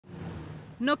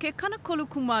No ke kanakolu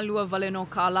kumalua vale no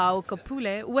ka ala o ka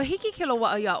pule, ua hiki ke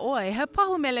loa ia oe, he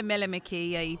pahu mele mele me ke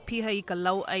ia I piha I ka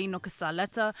lau ai no ka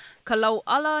saleta, ka lau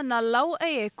ala na lau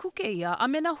ai e kuke ia a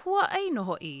me na hua ai no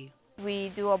hoi. We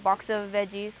do a box of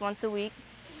veggies once a week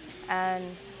and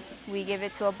we give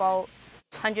it to about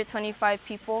 125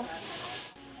 people.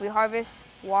 We harvest,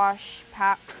 wash,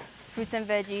 pack fruits and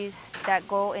veggies that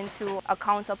go into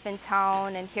accounts up in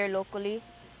town and here locally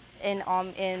in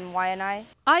YNI.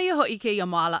 Ai hoi ke ia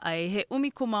maala ai, he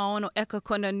umi kumaono eka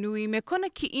kona nui me kona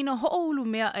ki ina ho'oulu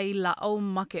mea ai la au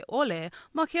make ole,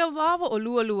 ma ke awawa o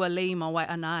lua lua lei ma wai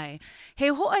anai. He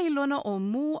ho'ai lona o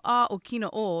mu a o kina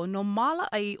o no mala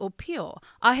ai o pio,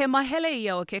 a he mahele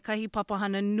ia o ke kahi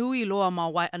papahana nui loa ma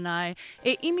wai anai,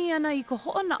 e imi ana I ko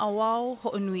ho'a na awao,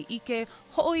 ho'a nui ike,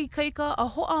 ho'o I kaika a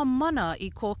ho'a mana I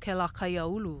ko ke la kaia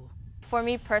ulu. For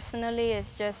me personally,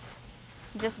 it's just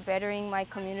bettering my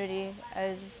community.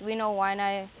 As we know,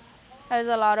 YNI has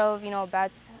a lot of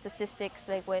bad statistics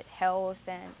like with health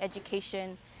and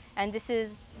education, and this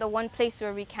is the one place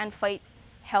where we can fight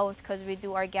health because we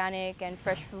do organic and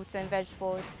fresh fruits and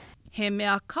vegetables. He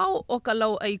mea kau o ka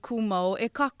lau ai kumau e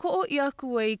ka ko'o I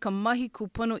aku ai ka mahi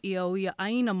kupono I au ia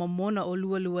aina mamona o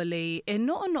lua lua lei e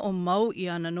no'o no'o mau I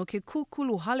ana no ke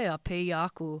kukulu hale a pei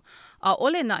aku. A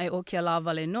ole na e o ke la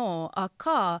vale no, a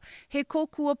ka he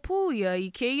kokua pū ia I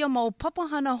ke ia mau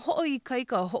papahana ho'o I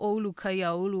kaika ho'oulu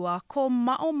kaia ulu a ko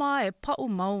mao ma e pa'u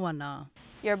mau ana.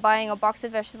 You're buying a box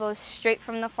of vegetables straight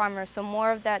from the farmer, so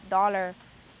more of that dollar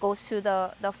goes to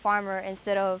the farmer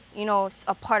instead of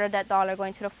a part of that dollar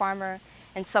going to the farmer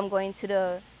and some going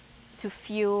to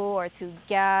fuel or to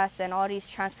gas and all these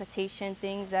transportation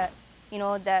things that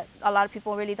that a lot of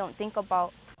people really don't think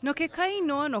about. No ke kai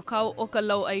noa no kau o ka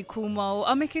lau ai kumau,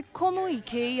 a me ke komo I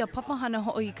ke ia papahana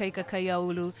ho'o I kaika kaia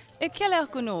ulu, e kele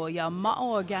aku no ia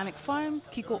Ma'o Organic Farms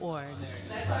kiko org.